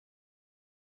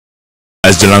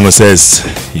As Jalango says,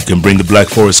 you can bring the black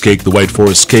forest cake, the white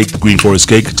forest cake, the green forest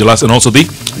cake, Jalas, and also the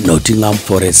Nottingham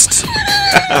Forest.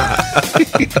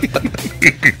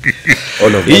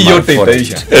 All of them Hii are yote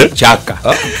forest. itaisha. Chaka.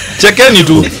 Chekeni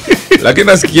tu. Lakini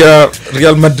nasikia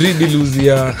Real Madrid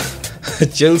iluzia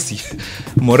Chelsea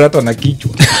Morata na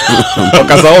kichwa.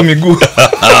 Wakasahau miguu.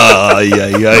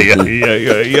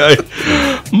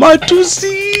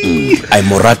 Matusi. I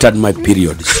morated my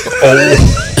periods.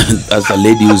 That's a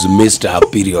lady who's missed her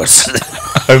periods.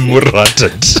 I'm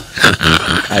morated.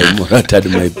 I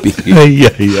morated my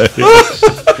periods.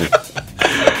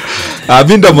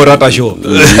 Abinda Morata show.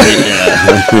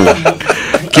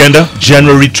 Kianda,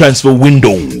 January transfer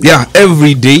window. Yeah,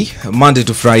 every day, Monday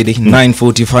to Friday,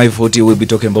 9:40, 5:40, we'll be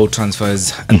talking about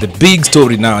transfers. And the big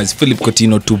story now is Philip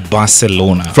Coutinho to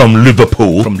Barcelona. From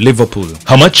Liverpool. From Liverpool.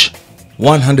 How much?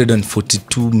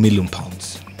 142 million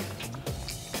pounds.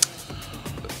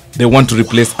 They want to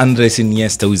replace Andres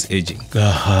Iniesta, who is aging.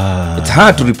 It's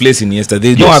hard to replace Iniesta.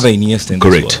 There's no other Iniesta in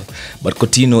this world. But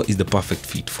Coutinho is the perfect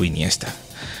fit for Iniesta.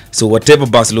 So whatever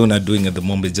Barcelona are doing at the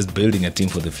moment is just building a team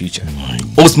for the future.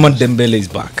 Ousmane Dembele is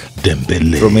back.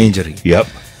 Dembele. From injury. Yep.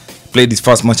 Played his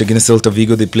first match against Celta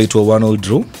Vigo. They played to a 1-0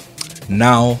 draw.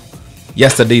 Now,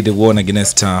 yesterday they won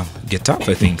against Getafe,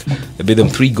 I think. They beat them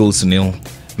 3-0.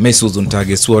 Messi was on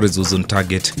target. Suarez was on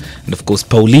target. And of course,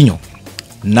 Paulinho.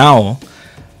 Now,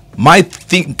 my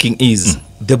thinking is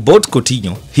they bought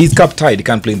Coutinho. He's cup tied. He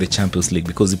can't play in the Champions League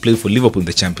because he played for Liverpool in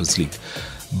the Champions League.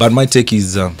 But my take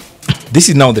is this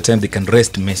is now the time they can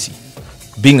rest Messi,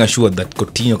 being assured that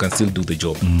Coutinho can still do the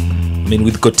job. I mean,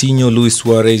 with Coutinho, Luis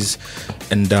Suarez,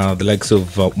 and the likes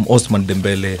of Ousmane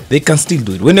Dembele, they can still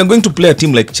do it. When you're going to play a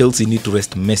team like Chelsea, you need to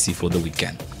rest Messi for the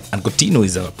weekend. And Coutinho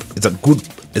is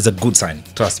a good sign.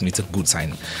 Trust me, it's a good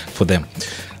sign for them.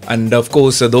 And of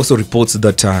course, there are also reports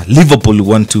that Liverpool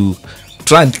want to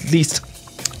try at least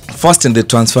fasten the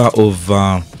transfer of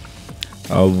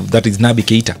that is Naby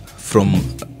Keita from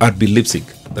RB Leipzig.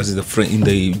 That is in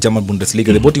the German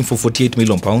Bundesliga. They bought him for 48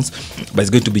 million pounds, but he's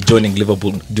going to be joining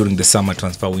Liverpool during the summer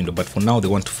transfer window. But for now, they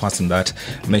want to fasten that,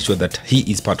 make sure that he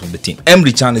is part of the team.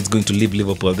 Emre Can is going to leave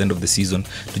Liverpool at the end of the season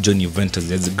to join Juventus.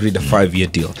 He's agreed a 5-year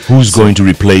deal. Who's going to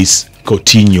replace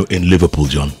Coutinho in Liverpool,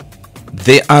 John?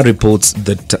 There are reports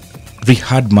that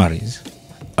Riyad Mahrez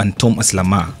and Thomas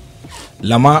Lemar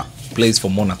plays for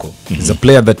Monaco. He's a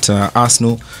player that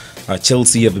Arsenal,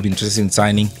 Chelsea have been interested in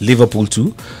signing, Liverpool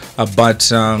too, but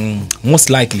most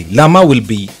likely Lemar will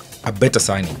be a better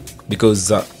signing because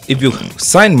if you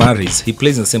sign Mahrez, he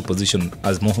plays in the same position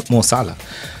as Mo Salah.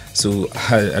 So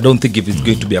I don't think if it's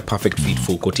going to be a perfect fit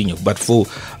for Coutinho. But for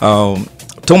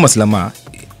Thomas Lemar,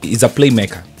 he's a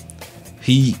playmaker.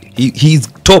 He's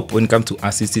top when it comes to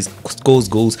assists. He scores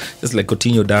goals just like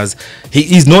Coutinho does.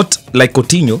 He is not like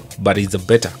Coutinho, but he's a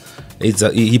better.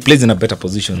 He plays in a better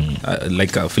position,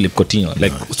 like Philip Coutinho.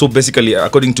 So basically,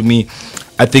 according to me,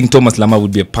 I think Thomas Lemar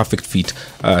would be a perfect fit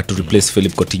to replace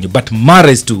Philip Coutinho. But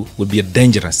Mahrez too would be a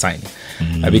dangerous signing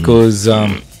because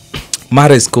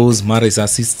Mahrez scores, Mahrez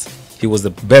assists. He was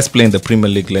the best player in the Premier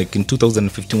League, like in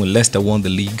 2015 when Leicester won the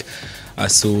league.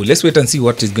 So let's wait and see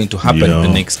what is going to happen in the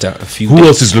next few days. Who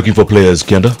else is looking for players,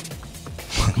 Kianda?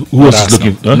 Who else is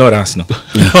looking? Huh? Not Arsenal.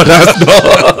 Not Arsenal.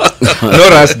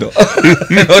 Not Arsenal.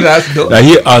 Not Arsenal. Now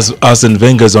here, Arsene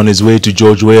Wenger's on his way to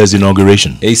George Weah's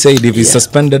inauguration. He said if he's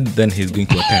suspended, then he's going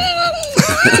to attend.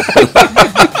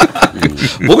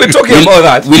 But we're talking about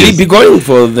that. Will he be going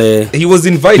for the... He was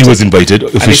invited. He was invited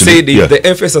officially. And he said if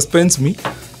the FA suspends me,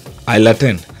 I'll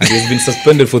attend. And he's been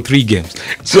suspended for 3 games.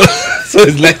 So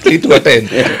he's likely to attend.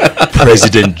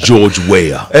 President George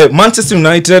Weah. Manchester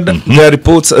United, there are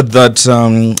reports that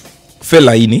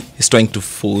Fellaini is trying to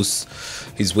force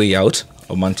his way out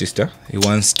of Manchester. He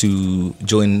wants to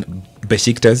join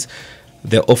Besiktas.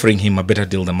 They're offering him a better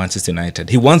deal than Manchester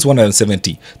United. He wants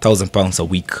 £170,000 a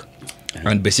week.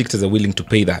 And Besiktas are willing to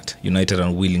pay that. United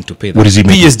are willing to pay that. What is he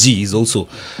making? PSG is also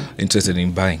interested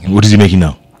in buying him. What is he making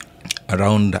now?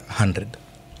 Around 100.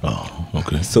 Oh,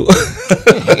 okay. So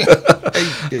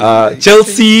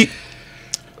Chelsea,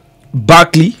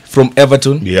 Barkley from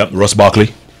Everton. Yeah, Ross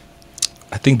Barkley.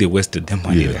 I think they wasted their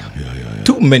money there. Yeah.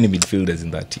 Too many midfielders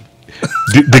in that team.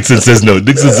 Dixon says no.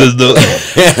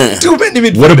 Too many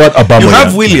midfielders. What about Aubameyang? You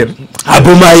have William.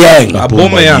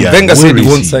 Aubameyang. Wenger said he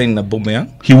won't sign Aubameyang.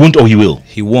 He won't or he will?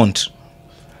 He won't.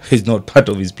 He's not part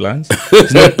of his plans.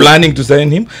 He's not planning to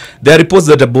sign him. There are reports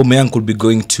that Aubameyang could be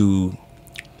going to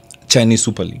Chinese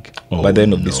Super League by the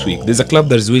end of this week. There's a club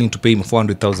that is willing to pay him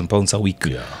 £400,000 a week.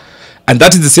 Yeah. And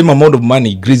that is the same amount of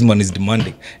money Griezmann is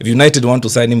demanding. If United want to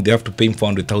sign him, they have to pay him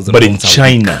 £400,000. But in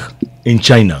China, in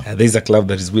China. There's a club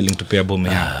that is willing to pay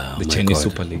Aubameyang, the Chinese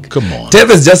God. Super League. Come on.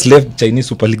 Tevez just left Chinese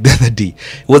Super League the other day.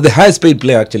 He was the highest paid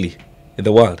player actually in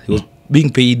the world. He was being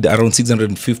paid around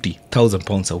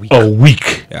 £650,000 a week. A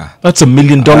week. Yeah. That's $1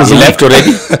 million a He week. left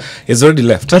already. He's already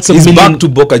left. That's a He's million- back to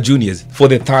Boca Juniors for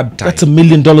the third time. That's $1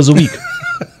 million a week.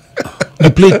 You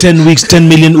play 10 weeks, 10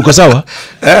 million Ukasawa.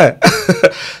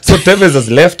 So Tevez has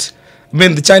left. I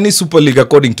mean, the Chinese Super League,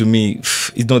 according to me,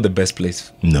 is not the best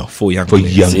place No. for young For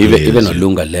players. young players. Even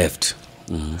Olunga left.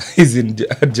 He's in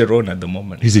Girona at the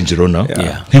moment. He's in Girona.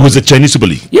 Yeah. He was the Chinese Super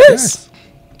League. Yes.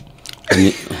 And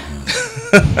he-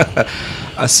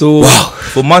 So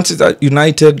for Manchester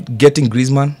United getting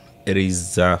Griezmann, it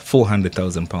is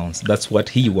 £400,000. That's what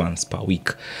he wants per week.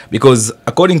 Because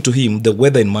according to him, the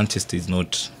weather in Manchester is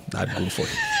not that good for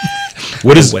him.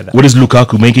 What is Weather.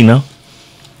 Lukaku making now?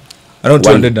 Around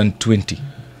One. 220.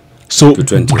 So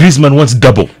 220. Griezmann wants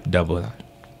double. Double that.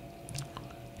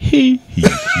 He.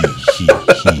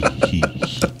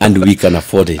 and we can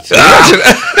afford it.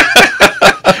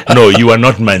 No, you are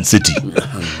not Man City.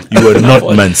 You are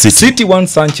not Man City. City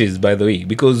wants Sanchez, by the way,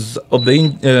 because of the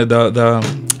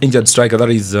injured striker. That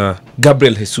is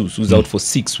Gabriel Jesus, who's out for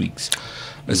 6 weeks.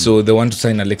 So they want to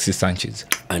sign Alexis Sanchez.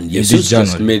 And This Jesus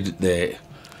just January. made the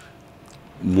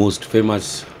most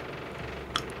famous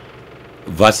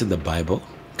verse in the Bible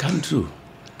come true.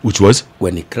 Which was?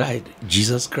 When he cried,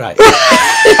 Jesus cried.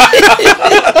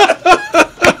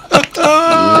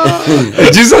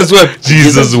 Jesus wept.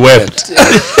 Jesus wept.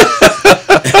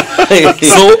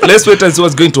 So let's wait and see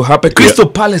what's going to happen. Crystal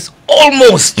Palace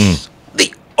almost,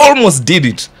 they almost did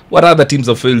it. What other teams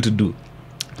have failed to do?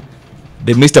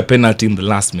 They missed a penalty in the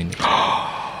last minute.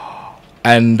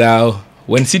 And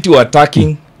when City were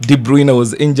attacking, De Bruyne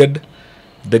was injured.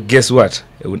 Guess what?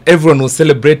 When everyone was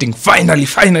celebrating,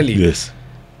 finally, Yes.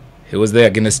 he was there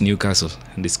against Newcastle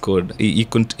and he scored. He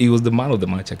was the man of the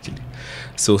match actually.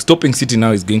 So stopping City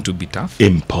now is going to be tough.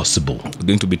 Impossible. It's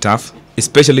going to be tough,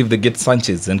 especially if they get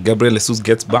Sanchez and Gabriel Jesus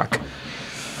gets back.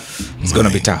 It's going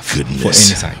to be tough for any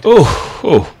side.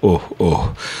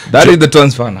 Oh. That is the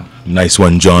transfer now. Nice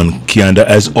one, John Kianda.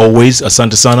 As always,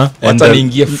 asante sana. Wacha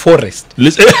niingie Forest.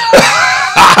 Listen.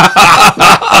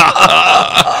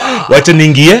 Wacha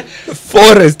niingie.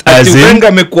 Forest. As Ati in? Wenger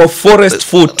amekuwa Forest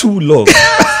for too long.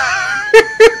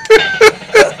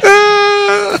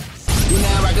 You're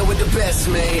now rocking with the best,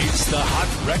 man. It's the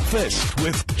Hot Breakfast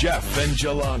with Jeff and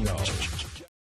Jelano.